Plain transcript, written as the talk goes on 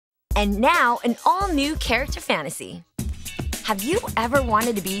And now, an all-new character fantasy. Have you ever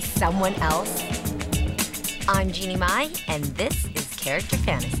wanted to be someone else? I'm Jeannie Mai, and this is Character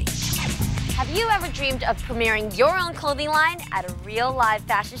Fantasy. Have you ever dreamed of premiering your own clothing line at a real live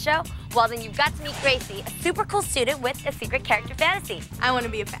fashion show? Well, then you've got to meet Gracie, a super cool student with a secret character fantasy. I want to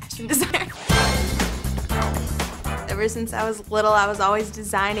be a fashion designer. Ever since I was little, I was always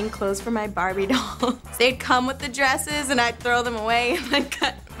designing clothes for my Barbie dolls. They'd come with the dresses, and I'd throw them away and I'd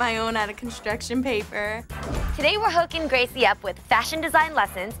cut my own out of construction paper. Today, we're hooking Gracie up with fashion design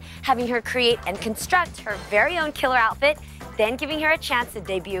lessons, having her create and construct her very own killer outfit, then giving her a chance to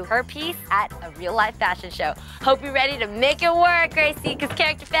debut her piece at a real-life fashion show. Hope you're ready to make it work, Gracie, because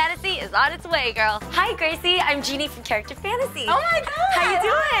Character Fantasy is on its way, girl. Hi, Gracie. I'm Jeannie from Character Fantasy. Oh, my God. How you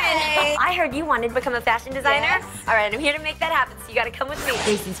doing? Hi. I heard you wanted to become a fashion designer. Yes. All right, I'm here to make that happen, so you got to come with me.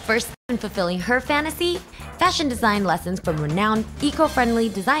 Gracie's first step in fulfilling her fantasy, fashion design lessons from renowned eco-friendly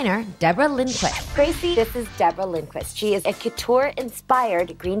designer Deborah Lindquist. Gracie, this is Deborah Lindquist. She is a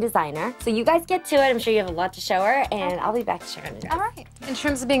couture-inspired green designer. So you guys get to it. I'm sure you have a lot to show her, and I'll be back to show her in a minute. All right. In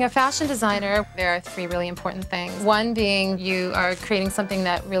terms of being a fashion designer, there are three really important things. One being you are creating something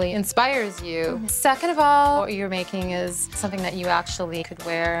that really inspires you. Second of all, what you're making is something that you actually could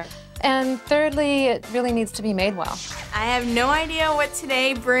wear. And thirdly, it really needs to be made well. I have no idea what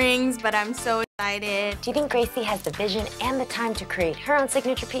today brings, but I'm so excited. Do you think Gracie has the vision and the time to create her own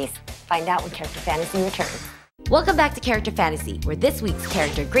signature piece? Find out when Character Fantasy returns. Welcome back to Character Fantasy, where this week's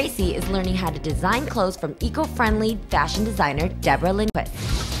character, Gracie, is learning how to design clothes from eco-friendly fashion designer Deborah Lindquist.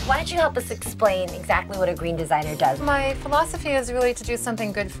 Why don't you help us explain exactly what a green designer does? My philosophy is really to do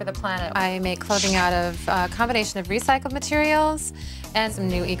something good for the planet. I make clothing out of a combination of recycled materials and some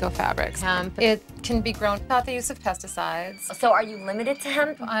new eco-fabrics. Hemp. It can be grown without the use of pesticides. So are you limited to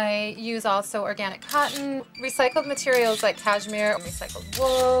hemp? I use also organic cotton, recycled materials like cashmere, recycled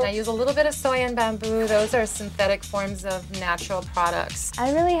wool. I use a little bit of soy and bamboo. Those are synthetic forms of natural products.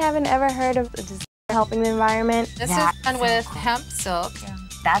 I really haven't ever heard of a designer helping the environment. This is done with hemp silk.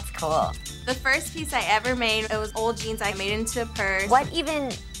 That's cool. The first piece I ever made, it was old jeans I made into a purse. What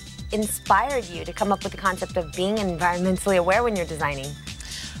even inspired you to come up with the concept of being environmentally aware when you're designing?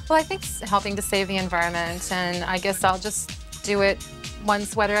 Well, I think helping to save the environment, and I guess I'll just do it one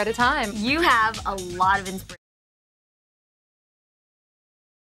sweater at a time. You have a lot of inspiration.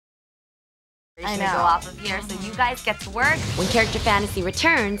 I know. To go off of here, so you guys get to work. When Character Fantasy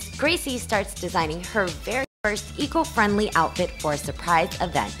returns, Gracie starts designing her very first eco-friendly outfit for a surprise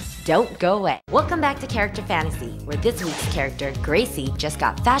event. Don't go away. Welcome back to Character Fantasy, where this week's character, Gracie, just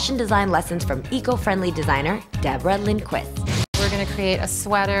got fashion design lessons from eco-friendly designer Deborah Lindquist. We're going to create a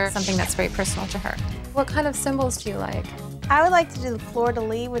sweater, something that's very personal to her. What kind of symbols do you like? I would like to do the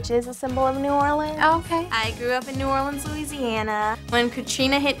fleur-de-lis, which is a symbol of New Orleans. Oh, okay. I grew up in New Orleans, Louisiana. When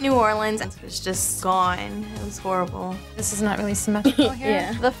Katrina hit New Orleans, it was just gone. It was horrible. This is not really symmetrical here.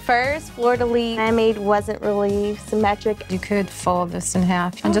 Yeah. The first fleur-de-lis I made wasn't really symmetric. You could fold this in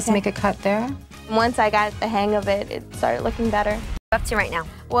half and just make a cut there. Once I got the hang of it, it started looking better. What up to right now?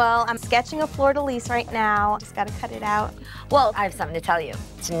 Well, I'm sketching a fleur-de-lis right now. Just gotta cut it out. Well, I have something to tell you.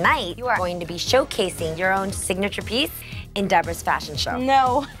 Tonight, you are going to be showcasing your own signature piece in Deborah's fashion show.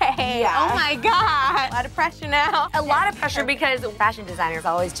 No way. Yeah. Oh my God. A lot of pressure now. A lot of pressure because fashion designers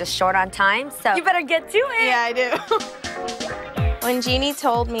are always just short on time, so you better get to it. Yeah, I do. When Jeannie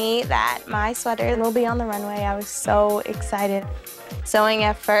told me that my sweater will be on the runway, I was so excited. Sewing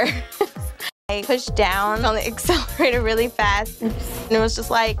at first, I pushed down on the accelerator really fast, and it was just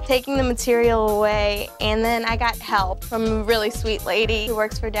like taking the material away. And then I got help from a really sweet lady who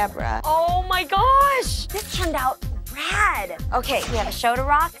works for Deborah. Oh my gosh, this turned out rad. Okay, we have a show to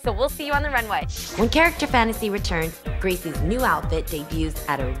rock, so we'll see you on the runway. When Character Fantasy returns, Gracie's new outfit debuts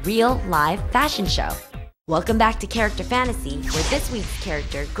at a real live fashion show. Welcome back to Character Fantasy, where this week's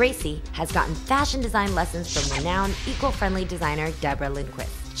character, Gracie, has gotten fashion design lessons from renowned eco-friendly designer Deborah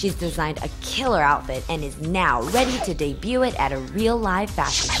Lindquist. She's designed a killer outfit and is now ready to debut it at a real live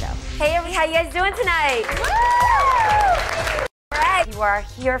fashion show. Hey, everybody, how you guys doing tonight? Woo! You are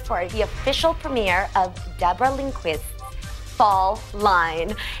here for the official premiere of Deborah Lindquist's fall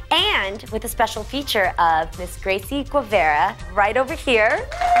line, and with a special feature of Miss Gracie Guevara right over here.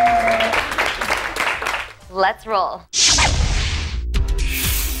 Let's roll.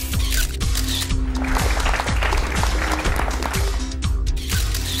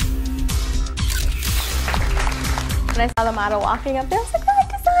 When I saw the model walking up there, I was like, I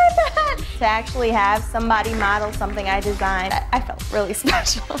designed that. To actually have somebody model something I designed, I felt really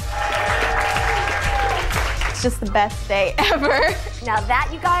special. was just the best day ever. Now that,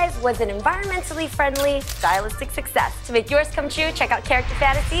 you guys, was an environmentally friendly, stylistic success. To make yours come true, check out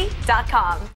characterfantasy.com.